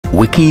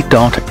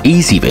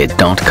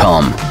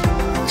wiki.ezvid.com.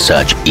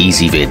 Search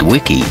Ezvid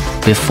Wiki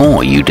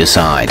before you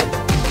decide.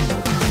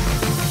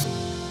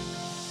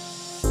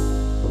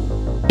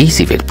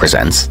 Ezvid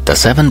presents the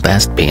 7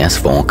 best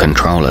PS4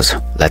 controllers.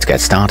 Let's get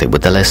started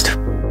with the list.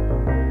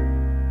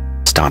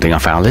 Starting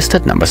off our list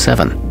at number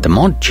 7, the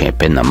mod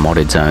chip in the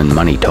moddedzone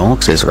Money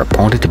Talks is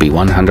reported to be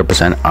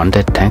 100%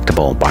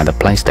 undetectable by the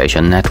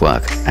PlayStation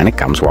Network, and it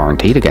comes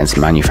warranted against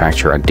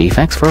manufacturer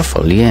defects for a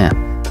full year.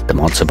 The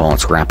mod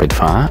supports rapid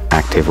fire,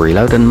 active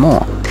reload and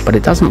more, but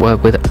it doesn't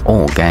work with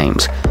all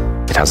games.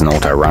 It has an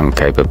auto-run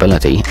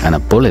capability and a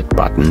bullet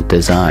button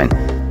design,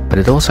 but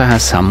it also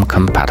has some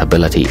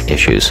compatibility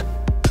issues.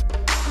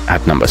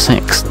 At number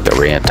 6, the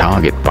rear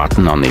target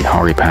button on the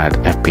horipad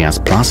FPS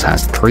Plus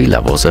has 3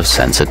 levels of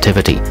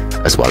sensitivity,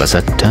 as well as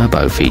a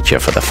turbo feature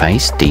for the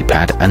face,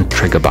 D-pad and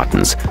trigger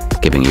buttons,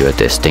 giving you a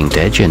distinct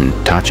edge in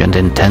touch and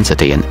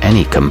intensity in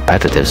any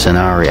competitive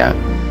scenario.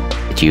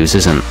 It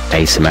uses an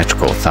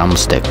asymmetrical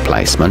thumbstick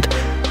placement,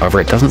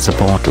 however it doesn't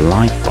support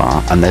light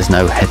bar and there's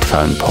no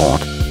headphone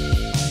port.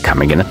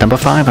 Coming in at number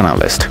 5 on our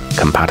list,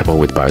 compatible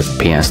with both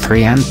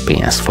PS3 and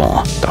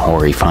PS4, the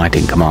Hori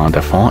Fighting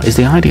Commander 4 is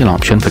the ideal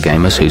option for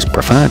gamers whose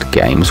preferred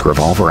games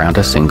revolve around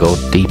a single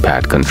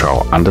D-pad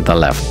control under the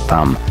left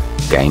thumb.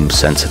 Games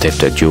sensitive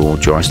to dual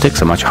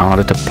joysticks are much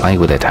harder to play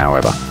with it,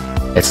 however.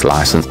 It's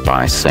licensed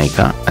by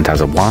Sega and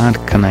has a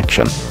wired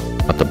connection,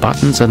 but the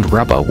buttons and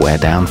rubber wear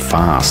down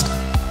fast.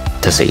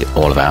 To see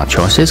all of our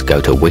choices,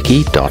 go to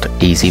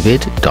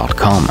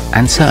wiki.ezvid.com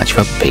and search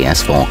for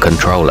PS4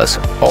 controllers,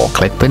 or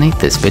click beneath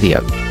this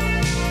video.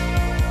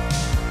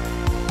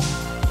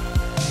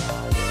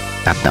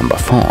 At number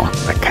 4,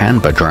 the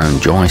qanba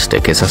drone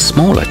joystick is a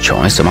smaller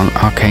choice among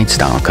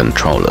arcade-style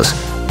controllers,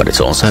 but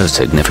it's also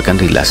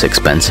significantly less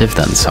expensive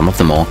than some of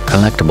the more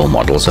collectible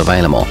models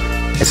available.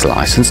 It's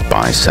licensed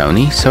by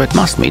Sony, so it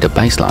must meet a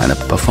baseline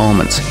of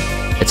performance.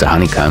 It's a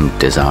honeycomb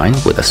design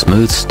with a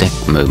smooth stick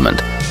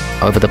movement.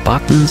 However, the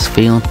buttons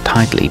feel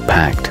tightly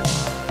packed.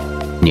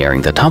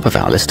 Nearing the top of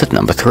our list at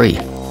number 3,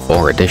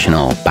 4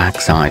 additional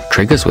backside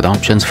triggers with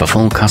options for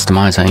full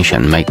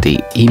customization make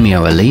the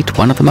Emio Elite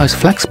one of the most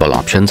flexible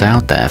options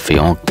out there for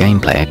your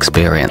gameplay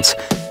experience.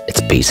 Its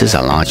pieces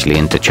are largely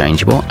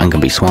interchangeable and can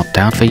be swapped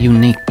out for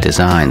unique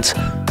designs.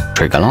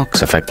 Trigger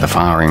locks affect the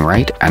firing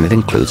rate and it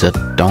includes a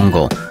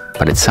dongle,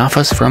 but it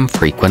suffers from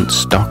frequent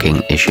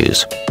stocking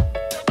issues.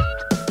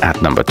 At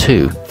number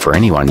 2, for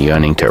anyone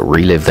yearning to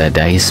relive their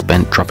days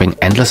spent dropping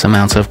endless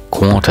amounts of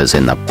quarters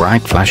in the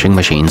bright flashing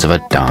machines of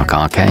a dark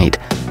arcade,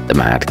 the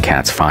Mad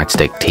Catz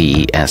Fightstick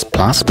TES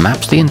Plus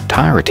maps the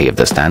entirety of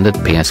the standard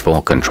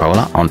PS4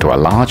 controller onto a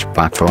large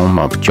platform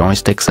of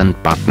joysticks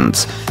and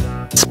buttons.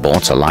 It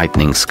sports a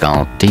lightning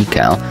skull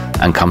decal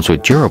and comes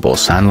with durable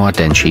Sanwa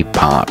Denshi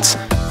parts.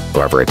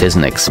 However, it is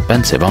an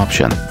expensive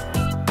option.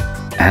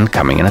 And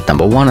coming in at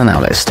number 1 on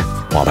our list,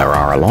 while there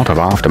are a lot of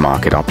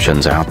aftermarket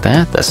options out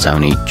there, the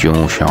Sony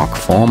DualShock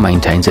 4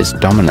 maintains its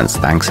dominance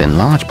thanks in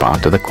large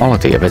part to the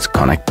quality of its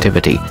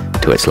connectivity,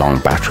 to its long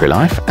battery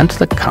life, and to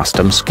the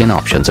custom skin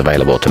options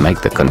available to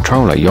make the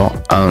controller your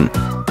own.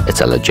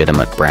 It's a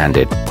legitimate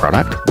branded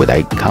product with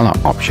 8 color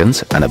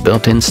options and a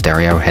built-in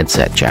stereo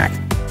headset jack.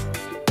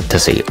 To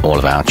see all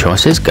of our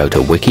choices, go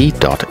to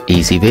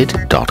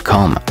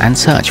wiki.ezvid.com and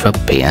search for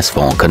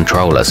PS4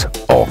 controllers,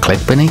 or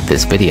click beneath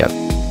this video.